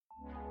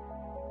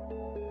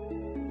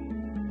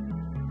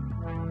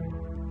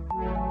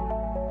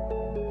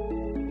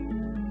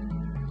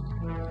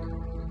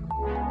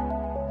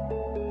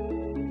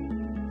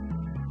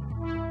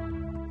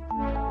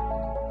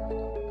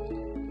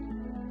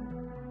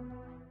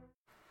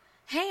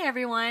Hey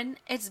everyone,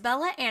 it's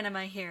Bella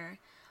Anima here,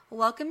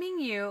 welcoming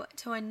you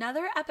to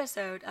another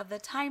episode of the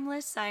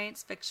Timeless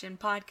Science Fiction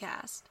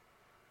Podcast.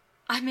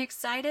 I'm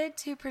excited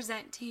to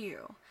present to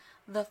you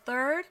the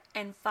third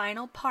and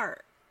final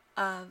part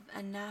of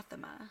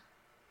Anathema.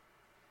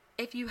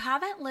 If you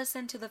haven't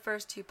listened to the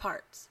first two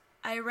parts,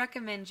 I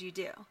recommend you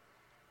do.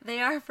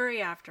 They are free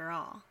after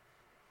all.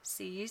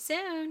 See you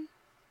soon!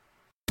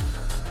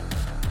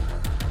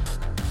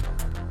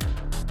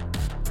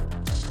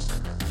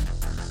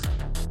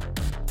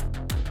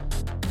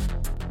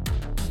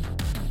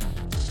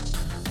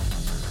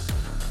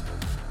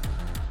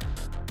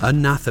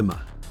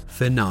 Anathema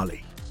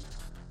Finale.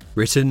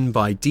 Written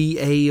by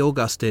D.A.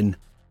 Augustine.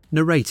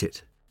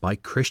 Narrated by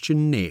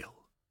Christian Neal.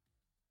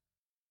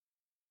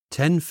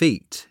 10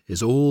 feet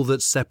is all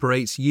that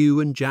separates you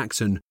and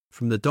Jackson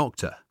from the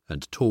Doctor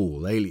and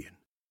tall alien.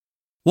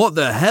 "What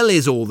the hell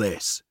is all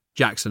this?"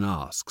 Jackson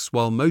asks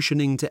while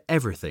motioning to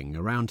everything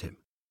around him.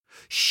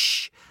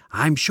 "Shh,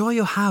 I'm sure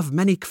you have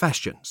many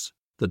questions,"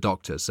 the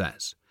Doctor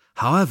says.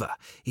 "However,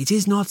 it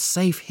is not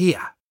safe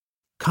here.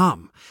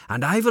 Come,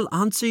 and I will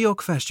answer your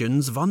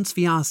questions once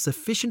we are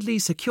sufficiently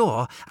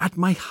secure at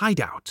my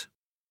hideout."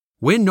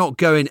 "We're not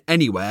going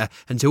anywhere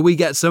until we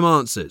get some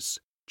answers,"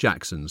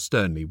 Jackson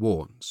sternly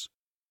warns.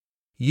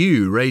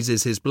 Yu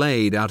raises his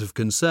blade out of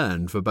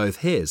concern for both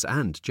his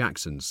and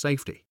Jackson's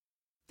safety.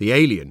 The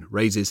alien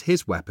raises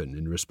his weapon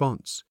in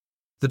response.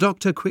 The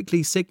Doctor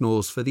quickly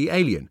signals for the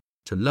alien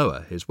to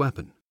lower his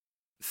weapon.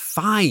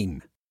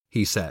 "Fine,"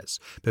 he says,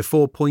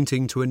 before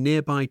pointing to a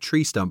nearby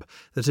tree stump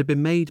that had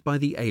been made by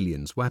the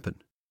alien's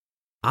weapon.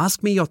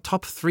 "Ask me your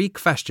top 3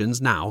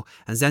 questions now,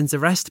 and then the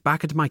rest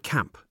back at my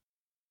camp."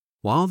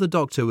 While the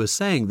Doctor was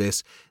saying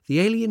this, the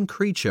alien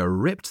creature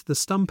ripped the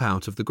stump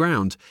out of the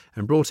ground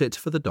and brought it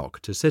for the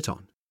Doc to sit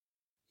on.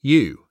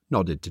 Yu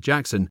nodded to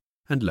Jackson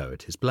and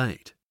lowered his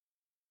blade.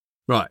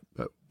 "Right,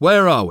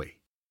 where are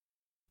we?"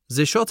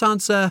 "The short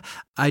answer,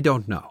 I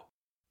don't know.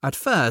 At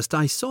first,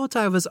 I thought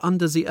I was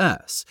under the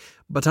earth,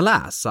 but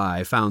alas,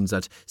 I found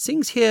that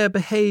things here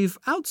behave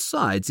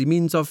outside the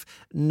means of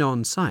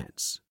known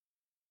science."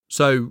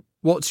 "So,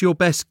 what's your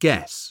best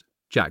guess?"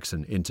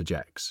 Jackson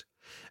interjects.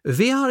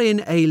 "We are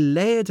in a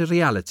layered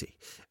reality.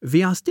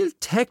 We are still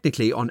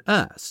technically on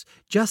Earth,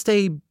 just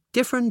a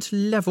different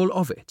level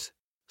of it.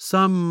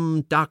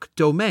 Some dark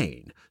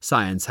domain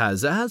science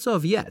has as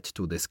of yet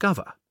to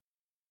discover."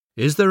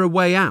 "Is there a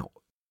way out?"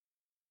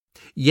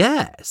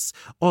 "Yes,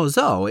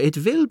 although it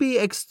will be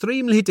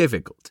extremely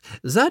difficult.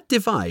 That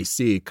device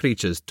the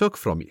creatures took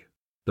from you."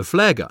 "The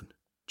flare gun?"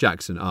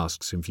 Jackson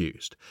asks,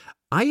 confused.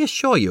 "I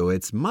assure you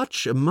it's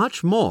much,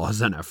 much more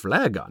than a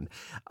flare gun.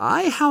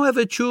 I,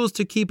 however, choose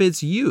to keep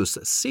its use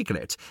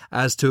secret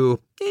as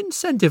to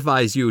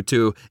incentivize you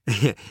to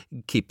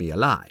keep me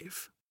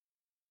alive."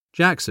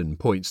 Jackson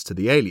points to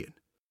the alien.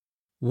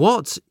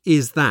 "What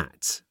is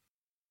that?"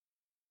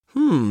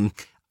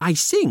 I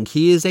think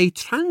he is a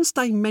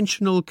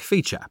trans-dimensional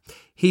creature.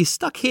 He's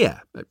stuck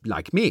here,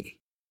 like me."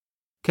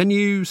 "Can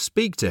you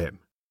speak to him?"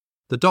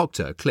 The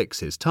Doctor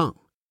clicks his tongue.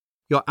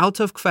 "You're out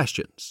of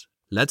questions.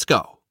 Let's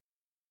go."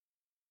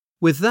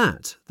 With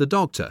that, the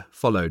Doctor,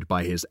 followed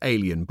by his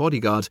alien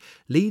bodyguard,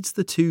 leads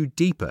the two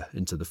deeper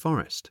into the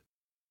forest.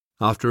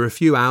 After a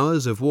few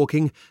hours of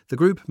walking, the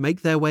group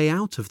make their way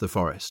out of the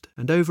forest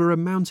and over a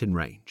mountain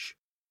range.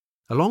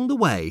 Along the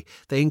way,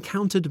 they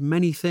encountered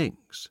many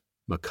things.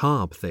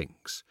 Macabre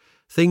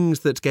things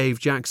that gave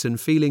Jackson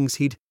feelings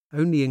he'd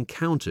only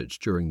encountered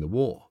during the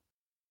war.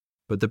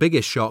 But the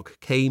biggest shock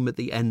came at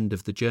the end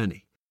of the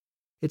journey.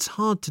 It's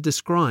hard to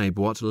describe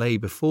what lay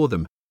before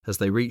them as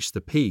they reached the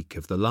peak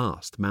of the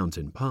last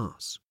mountain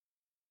pass.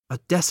 A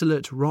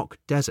desolate rock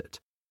desert,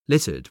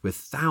 littered with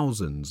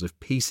thousands of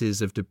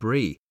pieces of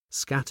debris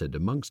scattered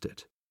amongst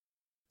it.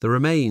 The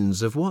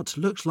remains of what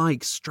looked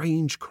like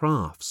strange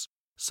crafts,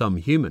 some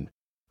human,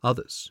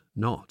 others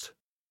not.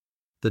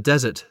 The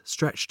desert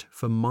stretched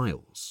for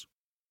miles,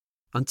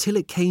 until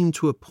it came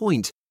to a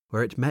point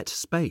where it met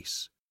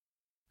space.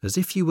 As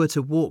if you were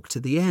to walk to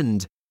the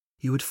end,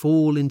 you would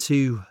fall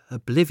into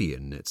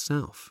oblivion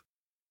itself.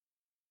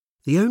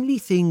 The only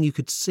thing you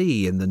could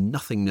see in the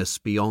nothingness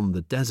beyond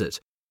the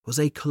desert was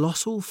a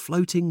colossal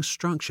floating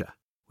structure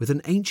with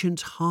an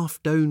ancient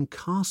half-dome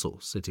castle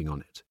sitting on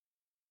it.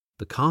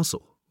 The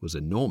castle was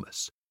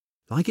enormous,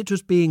 like it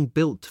was being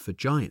built for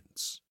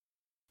giants.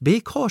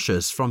 "Be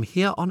cautious from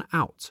here on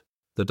out,"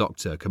 the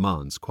Doctor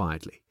commands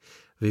quietly.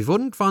 "We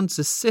wouldn't want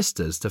the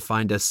sisters to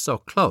find us so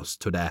close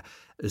to their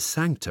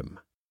sanctum.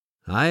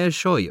 I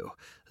assure you,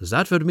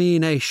 that would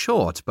mean a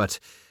short but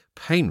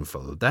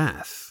painful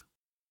death."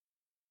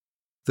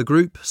 The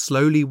group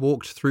slowly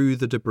walked through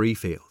the debris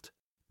field,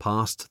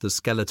 past the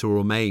skeletal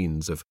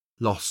remains of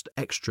lost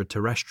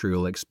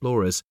extraterrestrial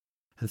explorers,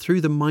 and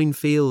through the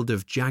minefield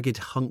of jagged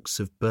hunks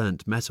of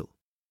burnt metal.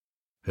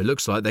 "It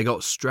looks like they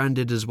got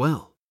stranded as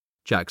well,"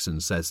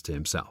 Jackson says to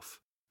himself.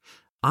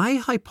 "I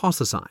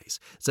hypothesize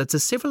that the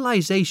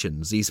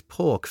civilizations these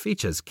poor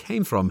creatures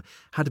came from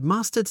had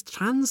mastered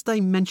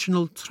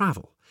trans-dimensional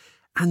travel,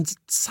 and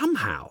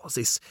somehow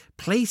this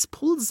place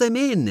pulls them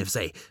in if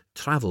they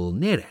travel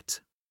near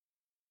it.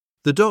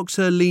 The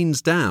Doctor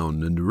leans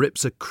down and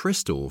rips a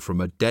crystal from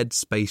a dead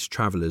space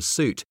traveller's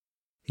suit.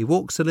 He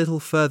walks a little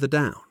further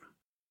down.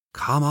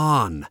 "Come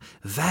on,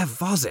 where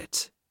was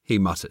it?" he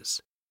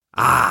mutters.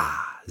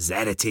 "Ah,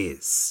 there it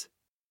is."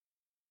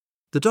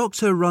 The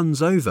Doctor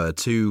runs over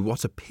to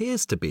what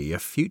appears to be a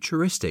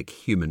futuristic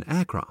human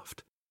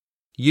aircraft.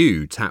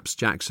 Yu taps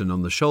Jackson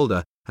on the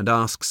shoulder and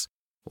asks,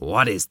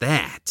 "What is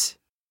that?"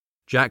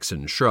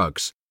 Jackson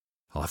shrugs.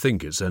 "I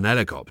think it's an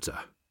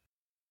helicopter."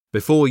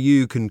 Before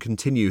Yu can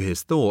continue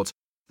his thought,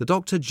 the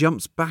Doctor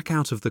jumps back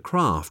out of the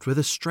craft with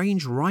a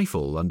strange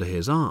rifle under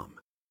his arm.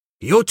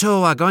 "You two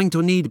are going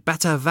to need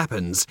better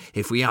weapons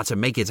if we are to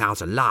make it out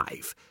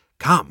alive.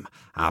 Come,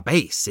 our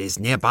base is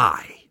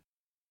nearby."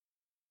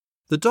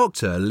 The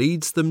Doctor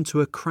leads them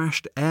to a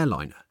crashed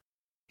airliner.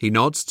 He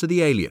nods to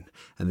the alien,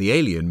 and the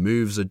alien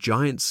moves a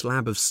giant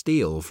slab of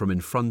steel from in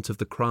front of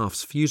the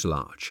craft's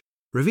fuselage,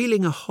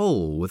 revealing a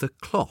hole with a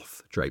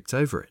cloth draped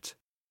over it.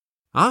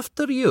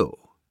 "After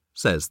you,"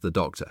 says the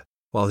Doctor,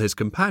 while his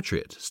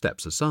compatriot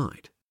steps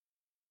aside.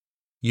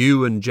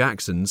 Yu and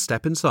Jackson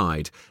step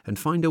inside and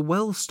find a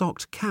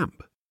well-stocked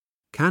camp.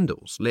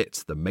 Candles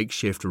lit the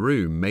makeshift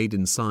room made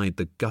inside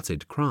the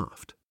gutted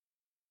craft.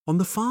 On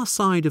the far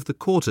side of the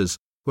quarters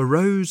were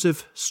rows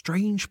of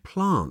strange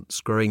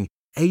plants growing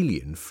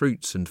alien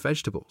fruits and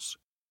vegetables.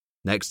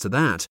 Next to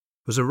that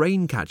was a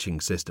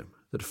rain-catching system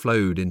that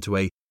flowed into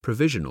a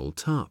provisional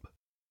tub.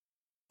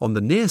 On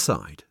the near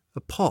side,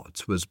 a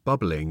pot was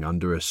bubbling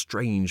under a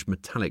strange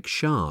metallic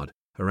shard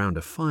around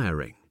a fire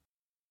ring.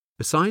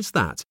 Besides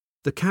that,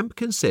 the camp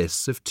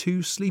consists of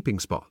 2 sleeping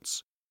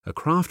spots, a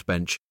craft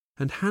bench,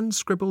 and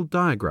hand-scribbled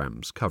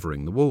diagrams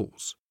covering the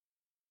walls.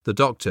 The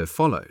Doctor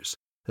follows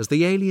as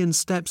the alien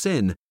steps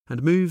in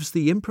and moves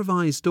the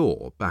improvised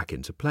door back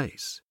into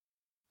place.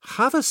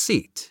 "Have a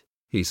seat,"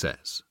 he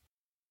says.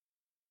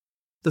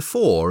 The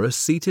 4 are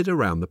seated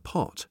around the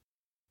pot.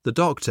 The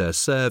Doctor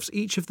serves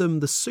each of them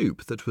the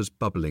soup that was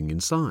bubbling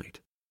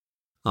inside.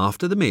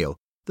 After the meal,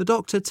 the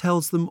Doctor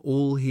tells them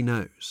all he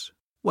knows.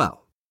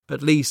 Well,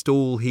 at least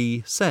all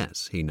he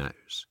says he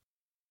knows.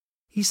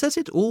 He says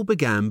it all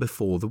began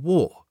before the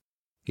war.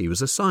 He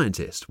was a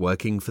scientist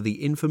working for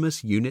the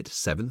infamous Unit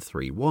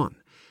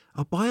 731,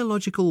 a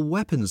biological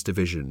weapons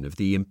division of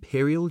the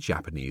Imperial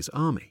Japanese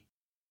Army.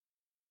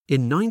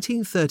 In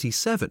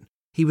 1937,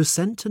 he was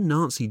sent to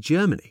Nazi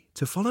Germany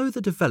to follow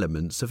the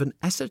developments of an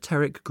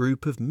esoteric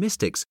group of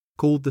mystics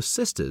called the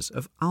Sisters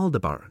of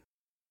Aldebaran.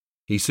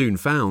 He soon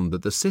found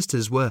that the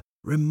sisters were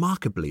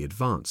remarkably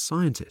advanced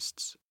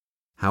scientists.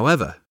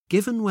 However,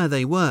 given where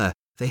they were,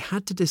 they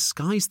had to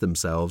disguise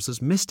themselves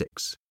as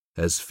mystics,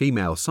 as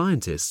female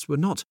scientists were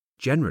not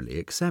generally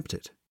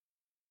accepted.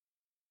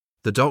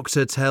 The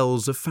Doctor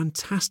tells of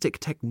fantastic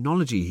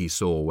technology he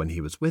saw when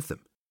he was with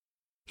them.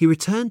 He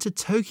returned to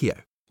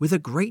Tokyo with a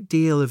great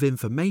deal of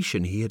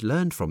information he had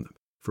learned from them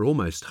for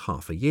almost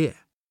half a year.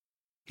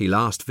 He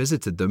last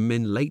visited them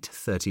in late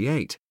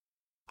 38.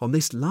 On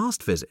this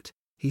last visit,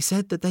 he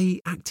said that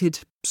they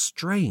acted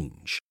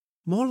strange,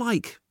 more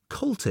like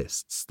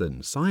cultists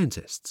than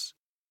scientists.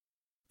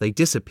 They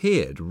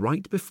disappeared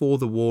right before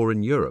the war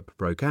in Europe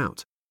broke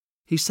out.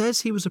 He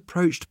says he was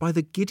approached by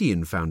the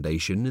Gideon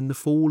Foundation in the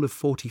fall of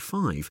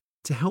 45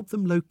 to help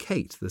them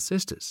locate the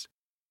sisters.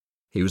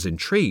 He was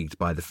intrigued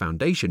by the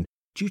foundation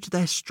due to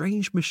their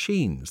strange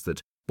machines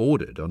that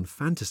bordered on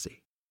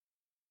fantasy.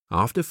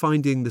 After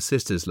finding the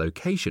sisters'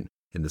 location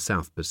in the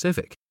South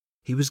Pacific,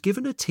 he was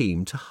given a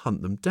team to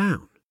hunt them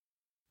down.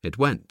 It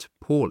went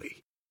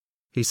poorly.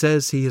 He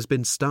says he has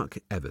been stuck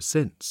ever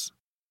since.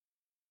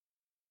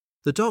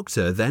 The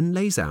Doctor then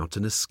lays out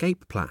an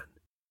escape plan.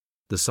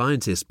 The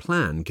scientist's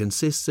plan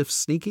consists of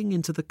sneaking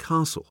into the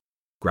castle,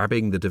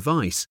 grabbing the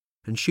device,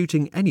 and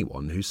shooting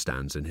anyone who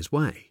stands in his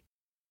way.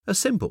 A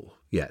simple,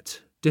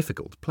 yet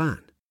difficult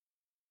plan.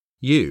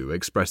 Yu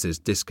expresses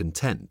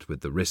discontent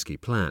with the risky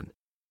plan.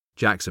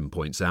 Jackson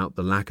points out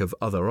the lack of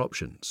other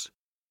options.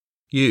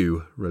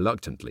 Yu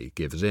reluctantly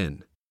gives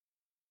in.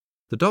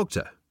 The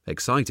Doctor,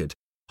 excited,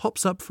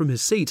 hops up from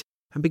his seat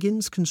and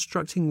begins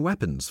constructing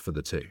weapons for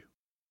the two.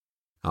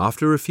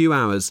 After a few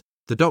hours,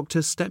 the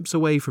Doctor steps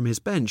away from his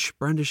bench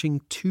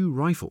brandishing 2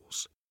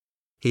 rifles.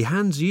 He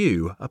hands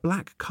Yu a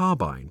black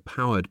carbine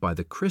powered by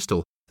the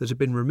crystal that had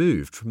been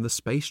removed from the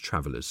space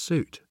traveller's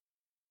suit.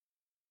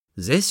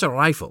 "This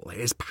rifle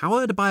is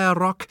powered by a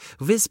rock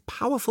with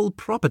powerful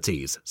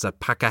properties that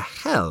pack a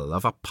hell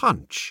of a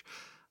punch.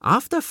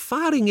 After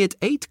firing it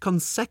 8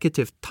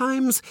 consecutive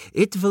times,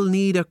 it will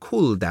need a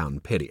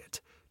cool-down period.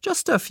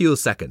 Just a few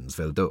seconds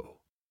will do."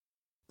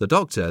 The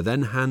Doctor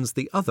then hands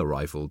the other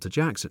rifle to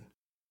Jackson.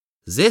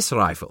 "This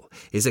rifle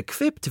is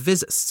equipped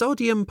with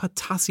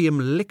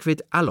sodium-potassium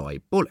liquid alloy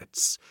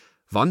bullets.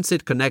 Once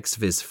it connects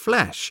with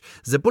flesh,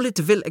 the bullet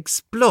will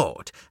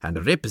explode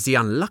and rip the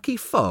unlucky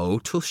foe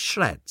to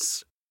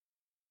shreds."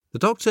 The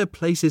Doctor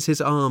places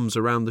his arms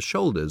around the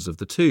shoulders of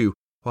the two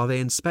while they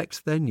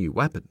inspect their new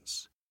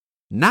weapons.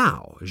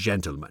 "Now,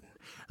 gentlemen,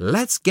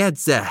 let's get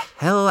the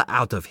hell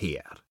out of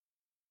here."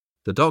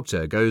 The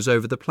doctor goes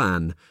over the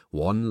plan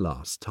one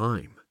last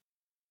time.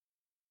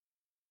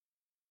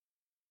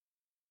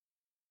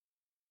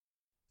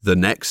 The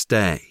next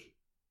day,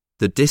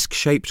 the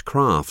disc-shaped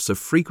crafts are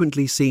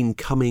frequently seen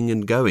coming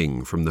and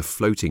going from the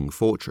floating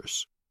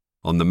fortress.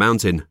 On the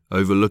mountain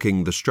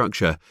overlooking the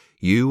structure,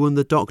 you and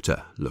the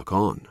doctor look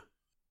on.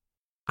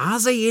 "Are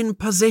they in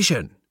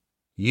position?"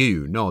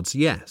 You nods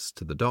yes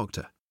to the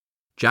doctor.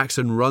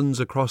 Jackson runs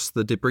across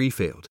the debris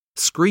field,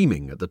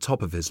 screaming at the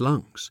top of his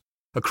lungs.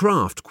 A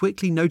craft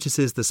quickly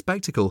notices the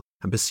spectacle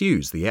and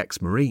pursues the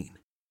ex-Marine.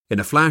 In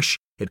a flash,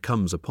 it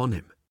comes upon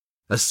him.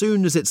 As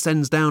soon as it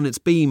sends down its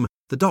beam,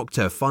 the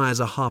doctor fires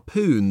a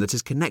harpoon that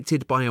is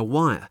connected by a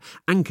wire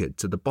anchored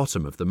to the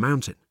bottom of the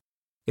mountain.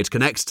 It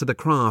connects to the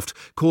craft,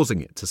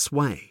 causing it to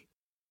sway.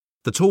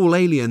 The tall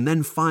alien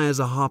then fires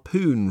a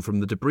harpoon from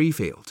the debris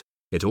field.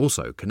 It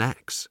also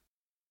connects.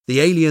 The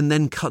alien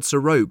then cuts a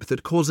rope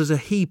that causes a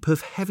heap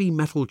of heavy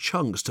metal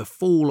chunks to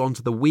fall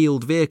onto the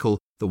wheeled vehicle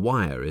the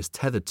wire is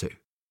tethered to.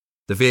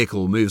 The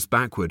vehicle moves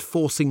backward,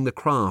 forcing the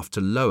craft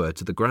to lower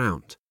to the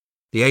ground.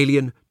 The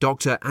alien,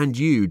 doctor, and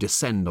you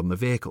descend on the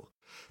vehicle.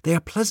 They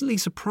are pleasantly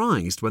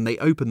surprised when they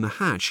open the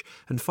hatch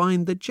and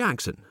find that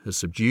Jackson has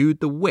subdued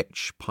the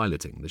witch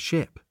piloting the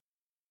ship.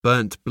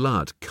 Burnt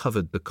blood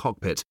covered the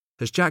cockpit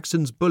as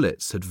Jackson's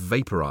bullets had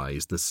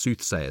vaporized the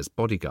soothsayer's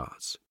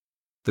bodyguards.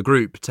 The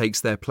group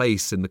takes their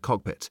place in the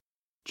cockpit.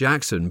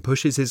 Jackson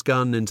pushes his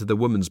gun into the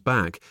woman's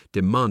back,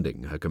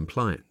 demanding her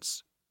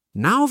compliance.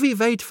 "Now we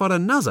wait for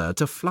another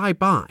to fly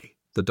by,"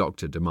 the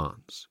doctor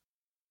demands.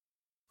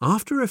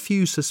 After a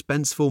few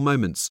suspenseful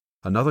moments,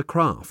 another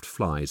craft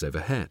flies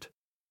overhead.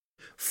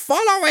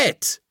 "Follow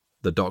it!"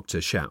 the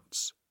doctor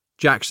shouts.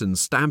 Jackson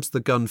stabs the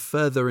gun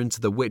further into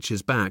the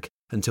witch's back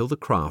until the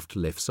craft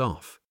lifts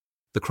off.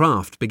 The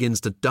craft begins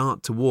to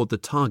dart toward the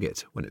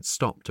target when it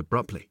stopped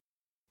abruptly.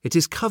 It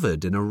is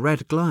covered in a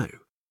red glow.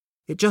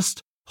 It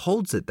just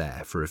holds it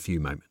there for a few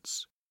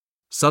moments.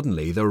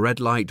 Suddenly, the red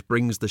light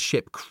brings the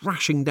ship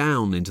crashing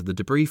down into the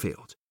debris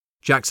field.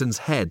 Jackson's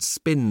head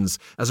spins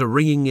as a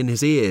ringing in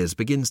his ears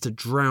begins to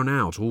drown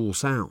out all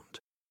sound.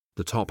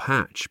 The top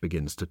hatch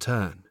begins to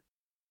turn.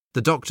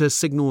 The doctor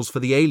signals for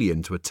the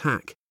alien to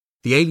attack.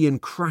 The alien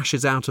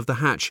crashes out of the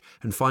hatch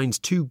and finds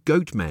two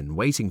goat men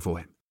waiting for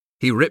him.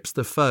 He rips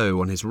the foe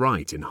on his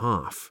right in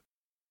half.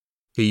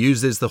 He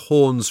uses the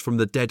horns from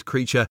the dead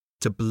creature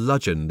to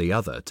bludgeon the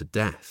other to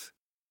death.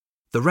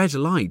 The red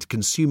light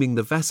consuming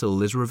the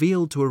vessel is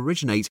revealed to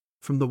originate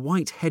from the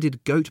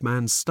white-headed goat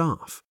man's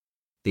staff.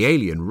 The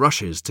alien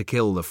rushes to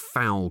kill the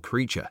foul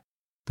creature.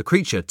 The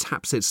creature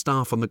taps its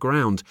staff on the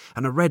ground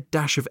and a red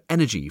dash of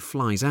energy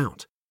flies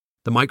out.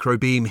 The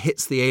microbeam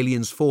hits the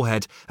alien's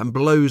forehead and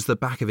blows the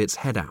back of its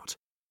head out.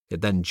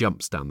 It then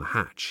jumps down the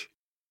hatch.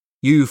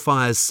 You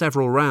fires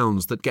several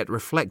rounds that get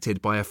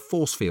reflected by a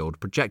force field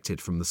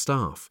projected from the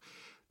staff.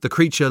 The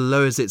creature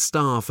lowers its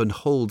staff and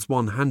holds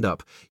one hand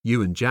up,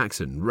 you and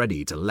Jackson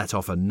ready to let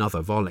off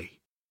another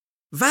volley.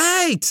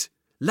 "Wait!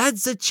 Let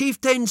the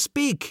chieftain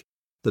speak!"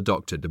 the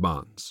doctor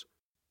demands.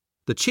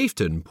 The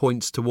chieftain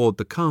points toward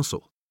the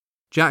castle.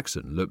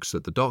 Jackson looks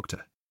at the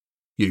doctor.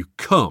 "You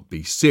can't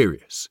be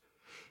serious."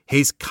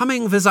 "He's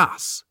coming with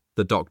us,"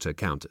 the doctor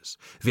counters.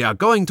 "We are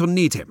going to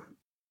need him."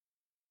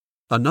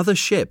 Another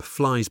ship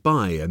flies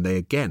by and they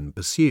again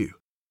pursue.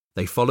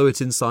 They follow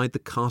it inside the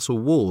castle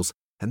walls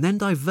and then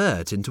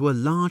divert into a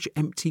large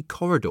empty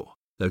corridor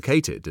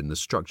located in the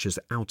structure's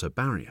outer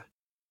barrier.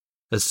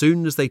 As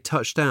soon as they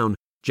touch down,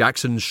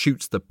 Jackson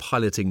shoots the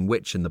piloting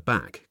witch in the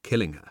back,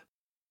 killing her.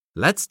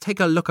 "Let's take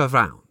a look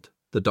around,"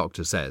 the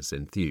doctor says,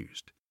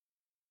 enthused.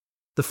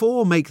 The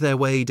four make their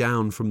way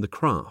down from the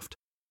craft.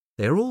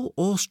 They are all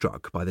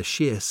awestruck by the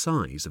sheer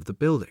size of the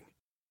building.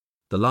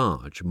 The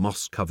large,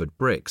 moss-covered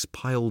bricks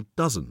pile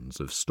dozens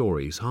of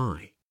stories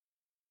high.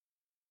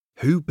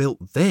 "Who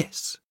built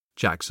this?"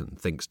 Jackson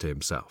thinks to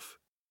himself.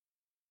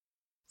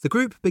 The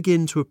group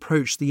begin to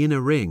approach the inner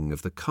ring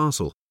of the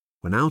castle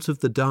when out of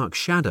the dark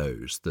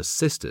shadows the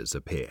sisters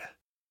appear.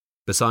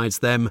 Besides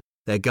them,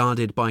 they're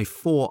guarded by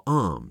four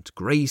armed,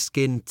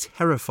 grey-skinned,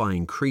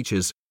 terrifying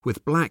creatures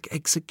with black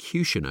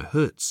executioner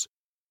hoods.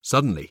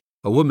 Suddenly,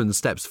 a woman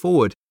steps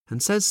forward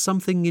and says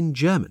something in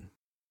German.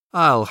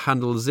 "I'll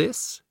handle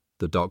this,"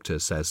 the doctor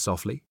says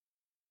softly.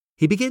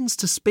 He begins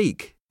to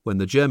speak when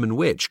the German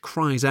witch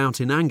cries out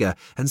in anger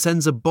and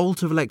sends a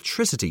bolt of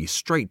electricity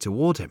straight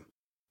toward him.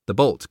 The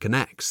bolt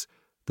connects.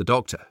 The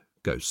doctor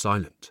goes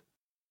silent.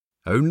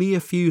 Only a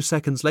few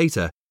seconds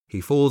later,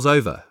 he falls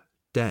over,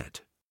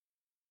 dead.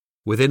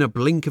 Within a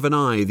blink of an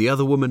eye, the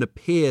other woman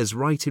appears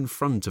right in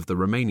front of the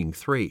remaining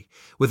three.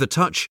 With a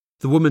touch,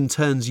 the woman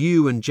turns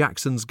you and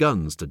Jackson's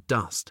guns to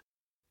dust.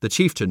 The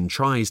chieftain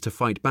tries to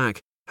fight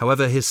back,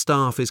 however his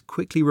staff is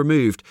quickly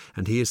removed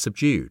and he is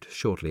subdued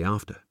shortly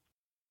after.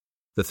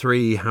 The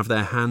three have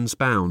their hands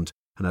bound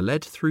and are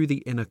led through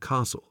the inner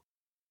castle.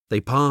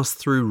 They pass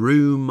through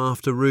room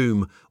after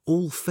room,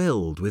 all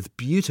filled with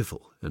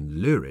beautiful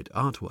and lurid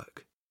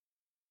artwork.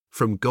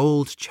 From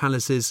gold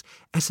chalices,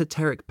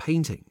 esoteric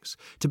paintings,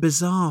 to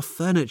bizarre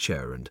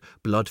furniture and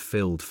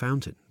blood-filled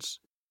fountains.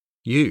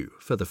 Yu,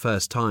 for the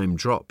first time,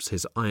 drops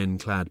his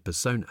ironclad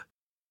persona.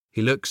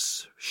 He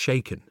looks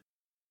shaken,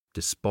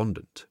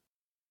 despondent.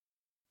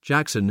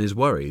 Jackson is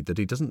worried that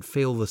he doesn't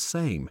feel the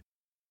same.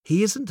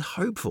 He isn't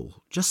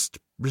hopeful, just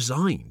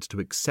resigned to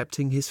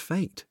accepting his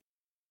fate.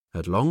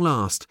 At long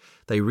last,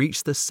 they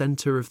reach the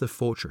centre of the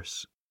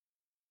fortress.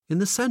 In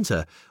the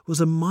centre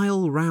was a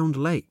mile-round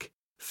lake,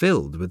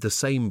 filled with the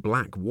same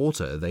black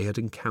water they had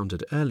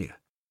encountered earlier.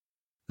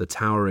 The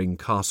towering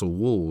castle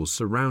walls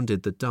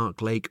surrounded the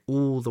dark lake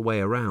all the way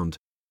around,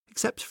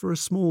 except for a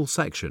small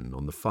section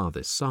on the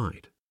farthest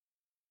side.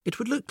 It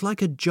would look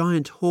like a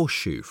giant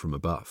horseshoe from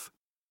above.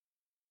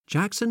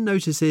 Jackson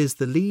notices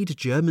the lead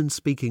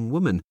German-speaking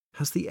woman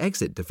has the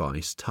exit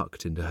device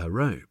tucked into her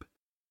robe.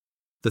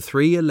 The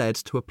three are led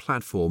to a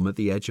platform at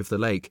the edge of the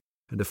lake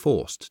and are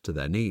forced to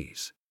their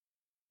knees.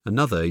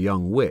 Another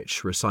young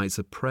witch recites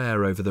a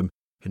prayer over them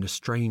in a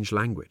strange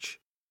language.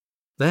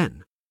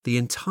 Then, the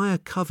entire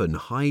coven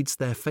hides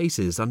their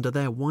faces under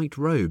their white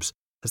robes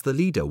as the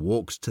leader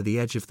walks to the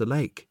edge of the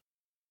lake.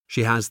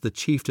 She has the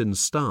chieftain's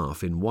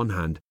staff in one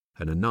hand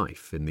and a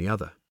knife in the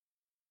other.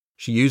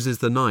 She uses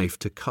the knife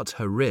to cut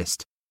her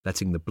wrist,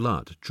 letting the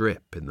blood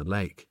drip in the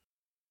lake.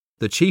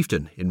 The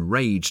chieftain,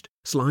 enraged,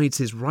 slides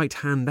his right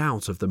hand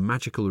out of the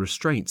magical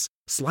restraints,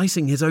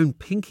 slicing his own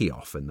pinky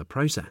off in the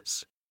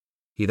process.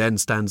 He then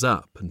stands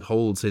up and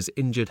holds his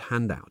injured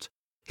hand out.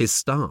 His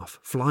staff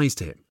flies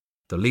to him.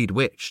 The lead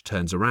witch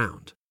turns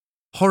around.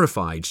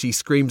 Horrified, she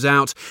screams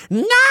out,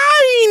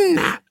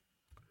 "Nine!"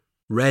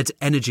 Red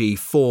energy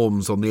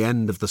forms on the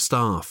end of the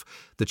staff.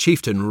 The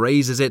chieftain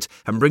raises it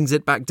and brings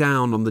it back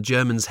down on the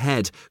German's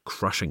head,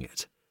 crushing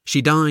it.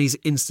 She dies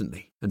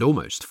instantly and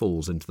almost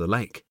falls into the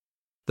lake.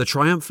 The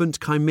triumphant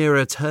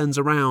chimera turns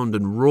around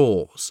and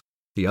roars.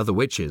 The other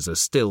witches are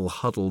still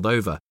huddled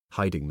over,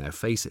 hiding their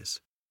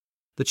faces.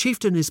 The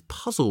chieftain is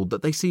puzzled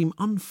that they seem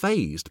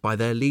unfazed by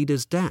their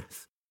leader's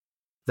death.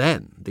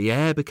 Then the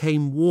air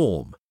became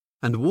warm,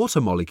 and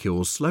water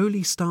molecules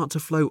slowly start to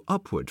flow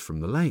upward from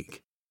the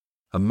lake.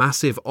 A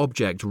massive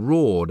object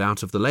roared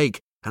out of the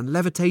lake and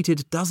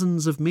levitated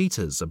dozens of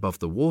meters above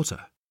the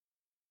water.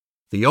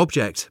 The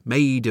object,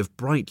 made of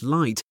bright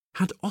light,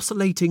 had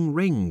oscillating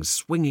rings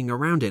swinging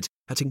around it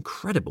at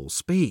incredible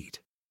speed.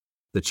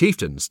 The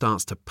chieftain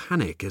starts to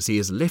panic as he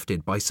is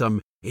lifted by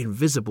some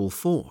invisible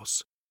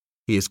force.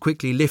 He is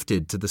quickly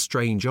lifted to the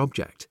strange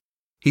object.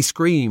 He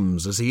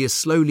screams as he is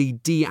slowly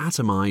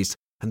deatomized,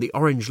 and the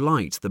orange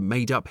light that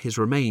made up his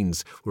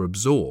remains were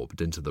absorbed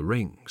into the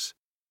rings.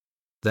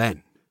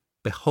 Then,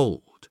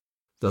 behold,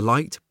 the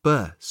light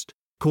burst,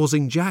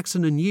 causing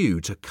Jackson and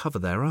Yu to cover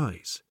their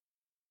eyes.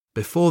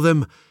 Before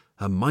them,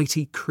 a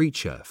mighty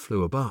creature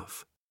flew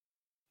above.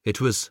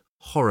 It was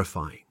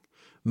horrifying,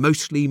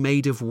 mostly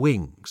made of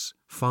wings,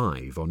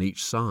 5 on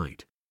each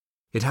side.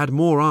 It had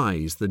more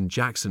eyes than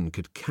Jackson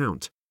could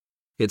count.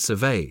 It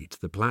surveyed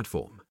the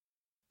platform.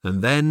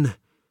 And then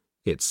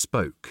it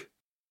spoke.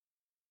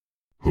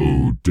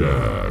 "Who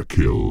dare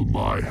kill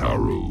my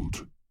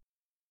Harold?"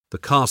 The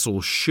castle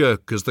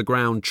shook as the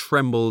ground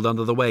trembled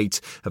under the weight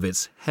of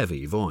its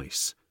heavy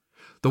voice.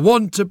 "The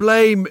one to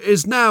blame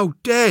is now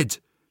dead,"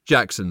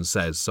 Jackson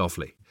says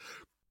softly.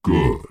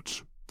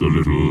 "Good. The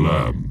little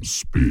lambs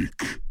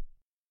speak."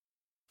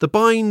 The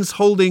binds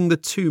holding the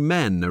 2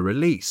 men are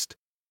released.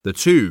 The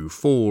 2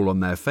 fall on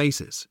their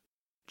faces.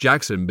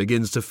 Jackson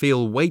begins to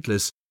feel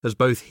weightless as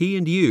both he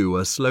and Yu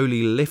are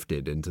slowly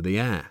lifted into the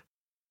air.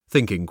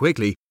 Thinking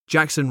quickly,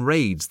 Jackson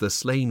raids the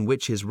slain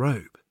witch's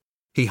robe.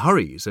 He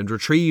hurries and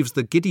retrieves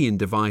the Gideon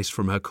device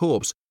from her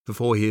corpse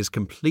before he is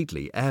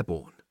completely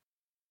airborne.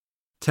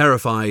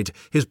 Terrified,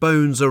 his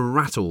bones are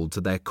rattled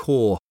to their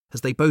core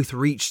as they both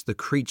reach the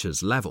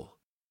creature's level.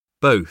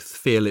 Both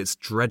feel its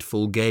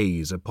dreadful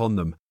gaze upon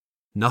them.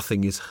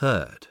 Nothing is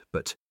heard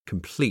but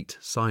complete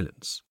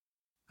silence.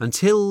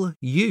 Until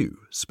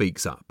Yu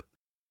speaks up.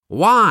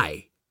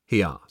 "Why?"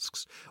 he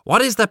asks.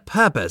 "What is the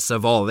purpose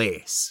of all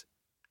this?"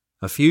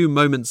 A few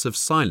moments of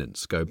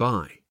silence go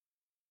by.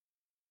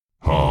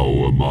 "How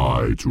am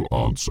I to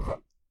answer?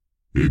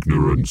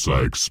 Ignorance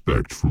I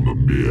expect from a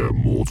mere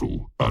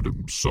mortal,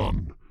 Adam's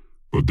son.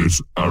 But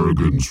this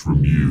arrogance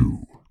from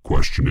you,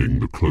 questioning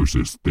the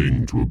closest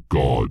thing to a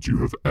god you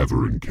have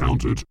ever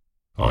encountered,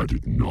 I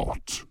did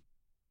not.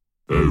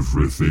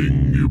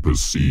 Everything you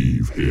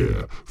perceive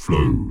here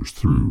flows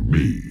through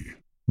me,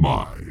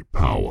 my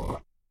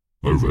power.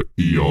 Over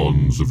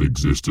eons of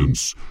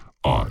existence,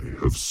 I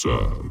have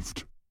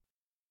served."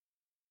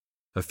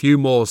 A few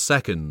more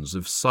seconds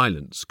of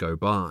silence go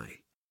by.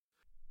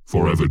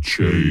 "Forever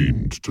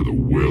chained to the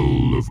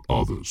will of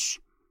others,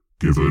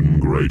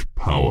 given great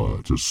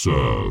power to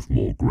serve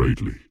more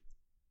greatly,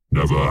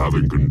 never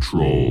having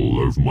control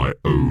over my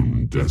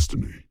own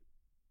destiny.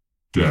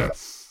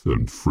 Death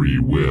and free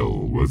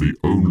will were the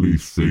only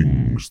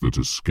things that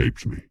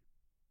escaped me.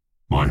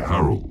 My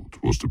Harold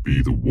was to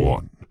be the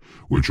one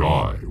which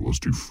I was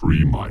to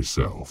free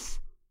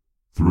myself.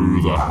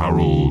 Through the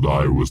Harold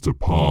I was to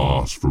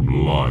pass from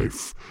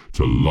life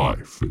to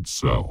life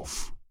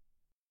itself."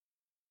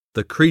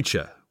 The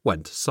creature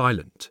went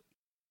silent.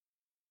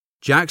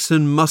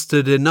 Jackson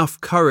mustered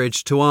enough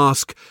courage to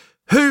ask,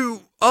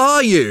 "Who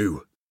are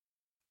you?"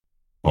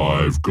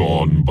 I've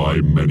gone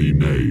by many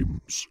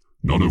names,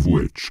 none of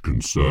which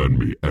concern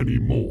me any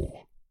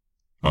more.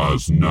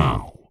 As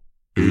now,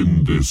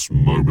 in this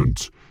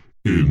moment,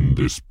 in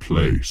this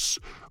place,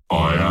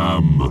 I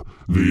am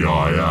the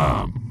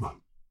I Am.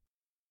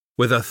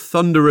 With a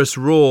thunderous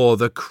roar,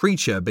 the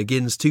creature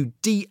begins to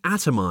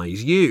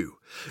deatomize you.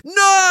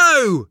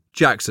 "No!"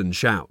 Jackson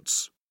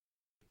shouts.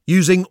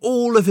 Using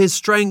all of his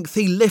strength,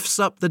 he lifts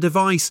up the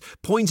device,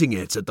 pointing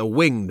it at the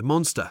winged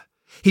monster.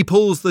 He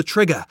pulls the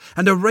trigger,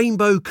 and a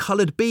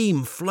rainbow-coloured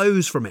beam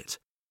flows from it.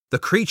 The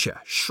creature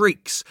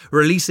shrieks,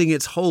 releasing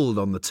its hold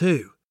on the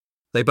two.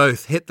 They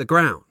both hit the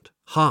ground,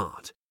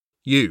 hard.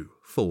 You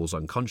falls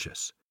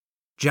unconscious.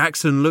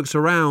 Jackson looks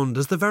around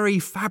as the very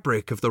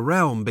fabric of the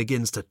realm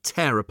begins to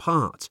tear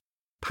apart.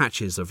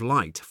 Patches of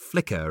light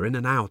flicker in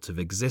and out of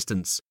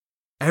existence.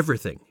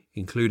 Everything,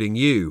 including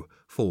you,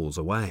 falls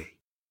away.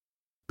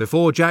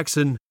 Before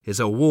Jackson is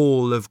a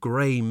wall of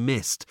grey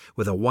mist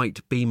with a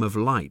white beam of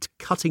light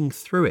cutting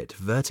through it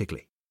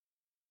vertically.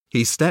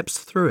 He steps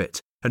through it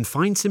and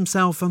finds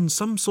himself on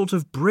some sort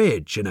of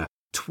bridge in a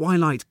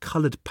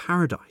twilight-coloured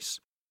paradise.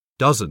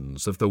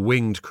 Dozens of the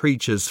winged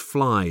creatures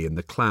fly in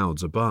the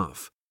clouds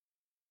above.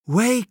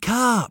 "Wake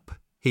up!"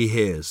 he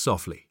hears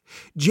softly.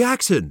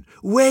 "Jackson,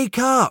 wake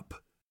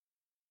up!"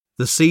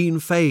 The scene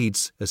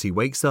fades as he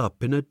wakes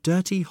up in a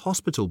dirty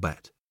hospital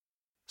bed.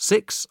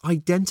 6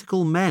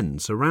 identical men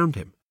surround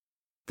him.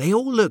 They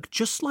all look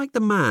just like the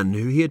man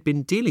who he had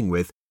been dealing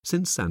with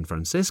since San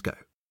Francisco.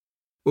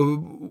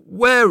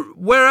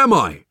 Where am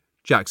I?"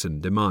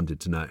 Jackson demanded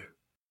to know.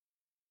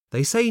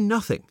 They say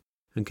nothing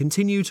and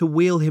continue to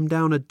wheel him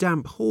down a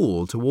damp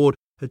hall toward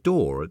a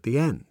door at the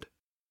end.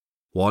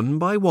 One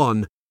by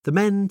one, the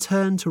men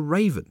turn to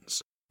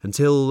ravens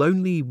until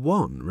only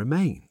one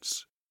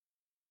remains.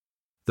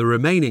 The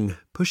remaining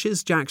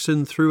pushes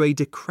Jackson through a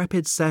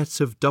decrepit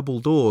set of double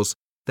doors,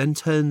 then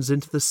turns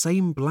into the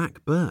same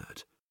black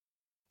bird.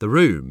 The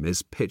room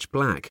is pitch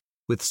black,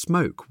 with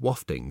smoke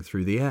wafting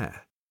through the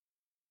air.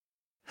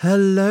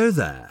 "Hello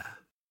there,"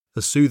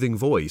 a soothing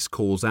voice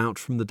calls out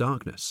from the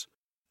darkness.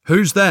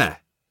 "Who's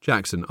there?"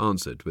 Jackson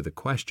answered with a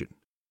question.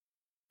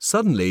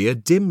 Suddenly, a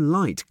dim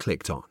light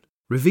clicked on,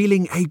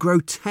 revealing a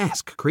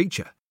grotesque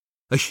creature,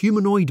 a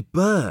humanoid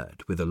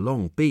bird with a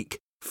long beak,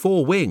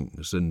 4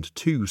 wings and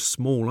 2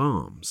 small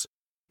arms.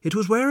 It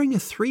was wearing a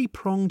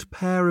 3-pronged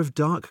pair of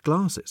dark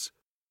glasses.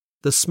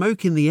 The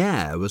smoke in the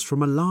air was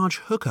from a large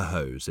hookah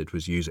hose it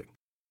was using.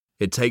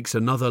 It takes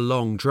another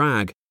long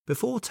drag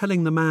before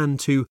telling the man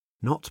to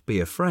not be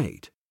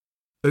afraid.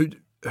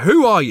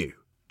 "Who are you?"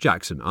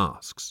 Jackson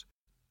asks.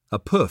 A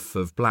puff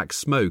of black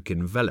smoke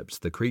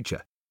enveloped the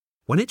creature.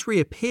 When it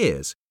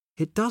reappears,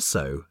 it does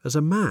so as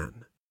a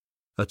man.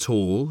 A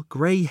tall,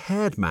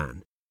 grey-haired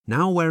man,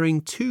 now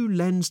wearing 2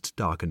 lensed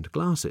darkened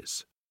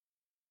glasses.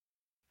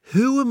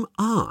 "Who am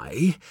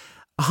I?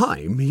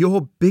 I'm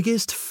your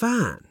biggest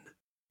fan."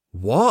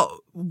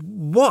 What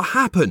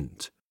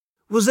happened?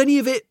 Was any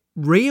of it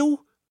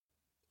real?"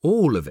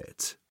 "All of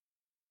it."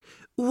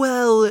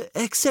 "Well,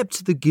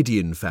 except the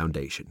Gideon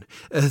Foundation.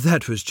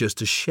 That was just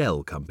a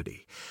shell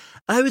company.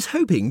 I was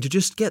hoping to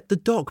just get the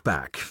doc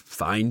back,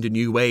 find a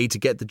new way to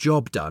get the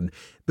job done.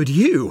 But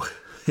you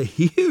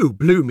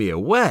blew me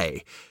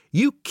away.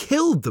 You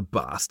killed the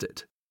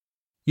bastard."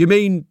 "You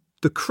mean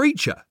the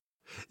creature?"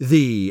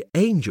 "The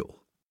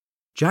angel."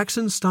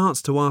 Jackson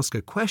starts to ask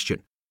a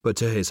question, but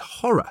to his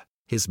horror,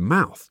 his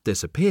mouth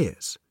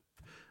disappears.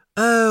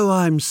 "Oh,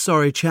 I'm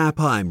sorry, chap,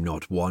 I'm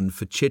not one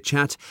for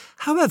chit-chat.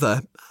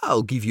 However,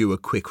 I'll give you a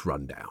quick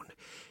rundown.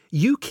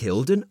 You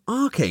killed an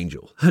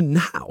archangel, and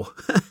now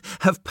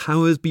have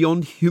powers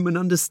beyond human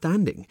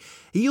understanding.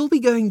 You'll be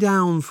going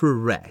down for a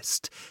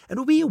rest, and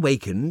will be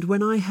awakened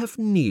when I have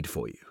need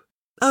for you.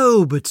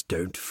 Oh, but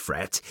don't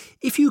fret.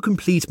 If you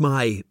complete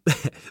my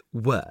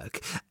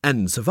work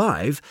and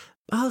survive,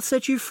 I'll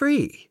set you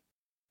free."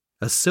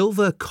 A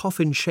silver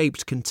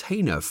coffin-shaped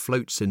container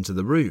floats into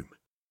the room.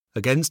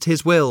 Against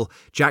his will,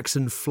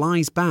 Jackson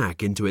flies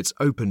back into its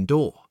open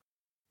door.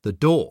 The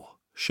door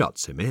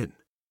shuts him in.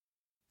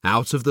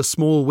 Out of the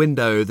small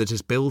window that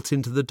is built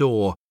into the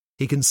door,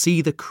 he can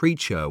see the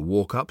creature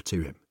walk up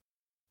to him.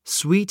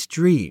 "Sweet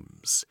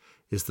dreams"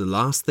 is the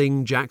last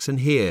thing Jackson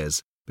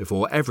hears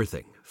before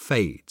everything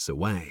fades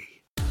away.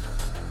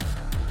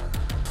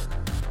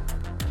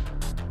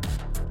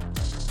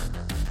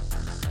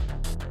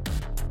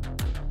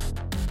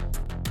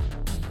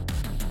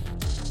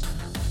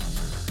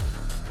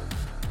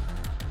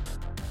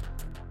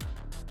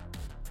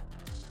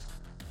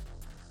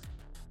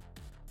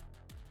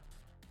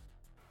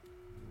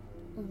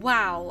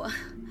 Wow,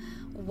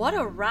 what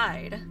a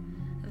ride.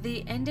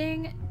 The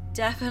ending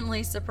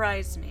definitely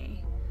surprised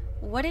me.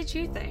 What did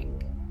you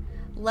think?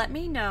 Let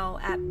me know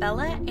at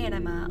Bella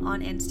Anima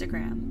on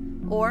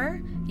Instagram,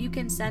 or you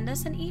can send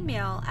us an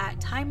email at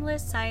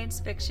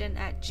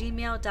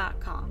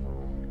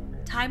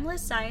timelesssciencefiction@gmail.com.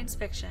 Timeless Science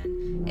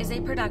Fiction is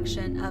a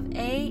production of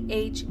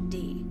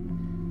AHD.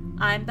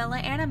 I'm Bella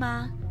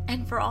Anima,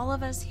 And for all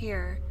of us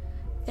here,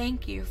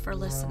 thank you for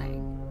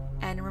listening.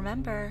 And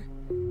remember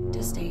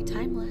to stay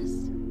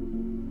timeless.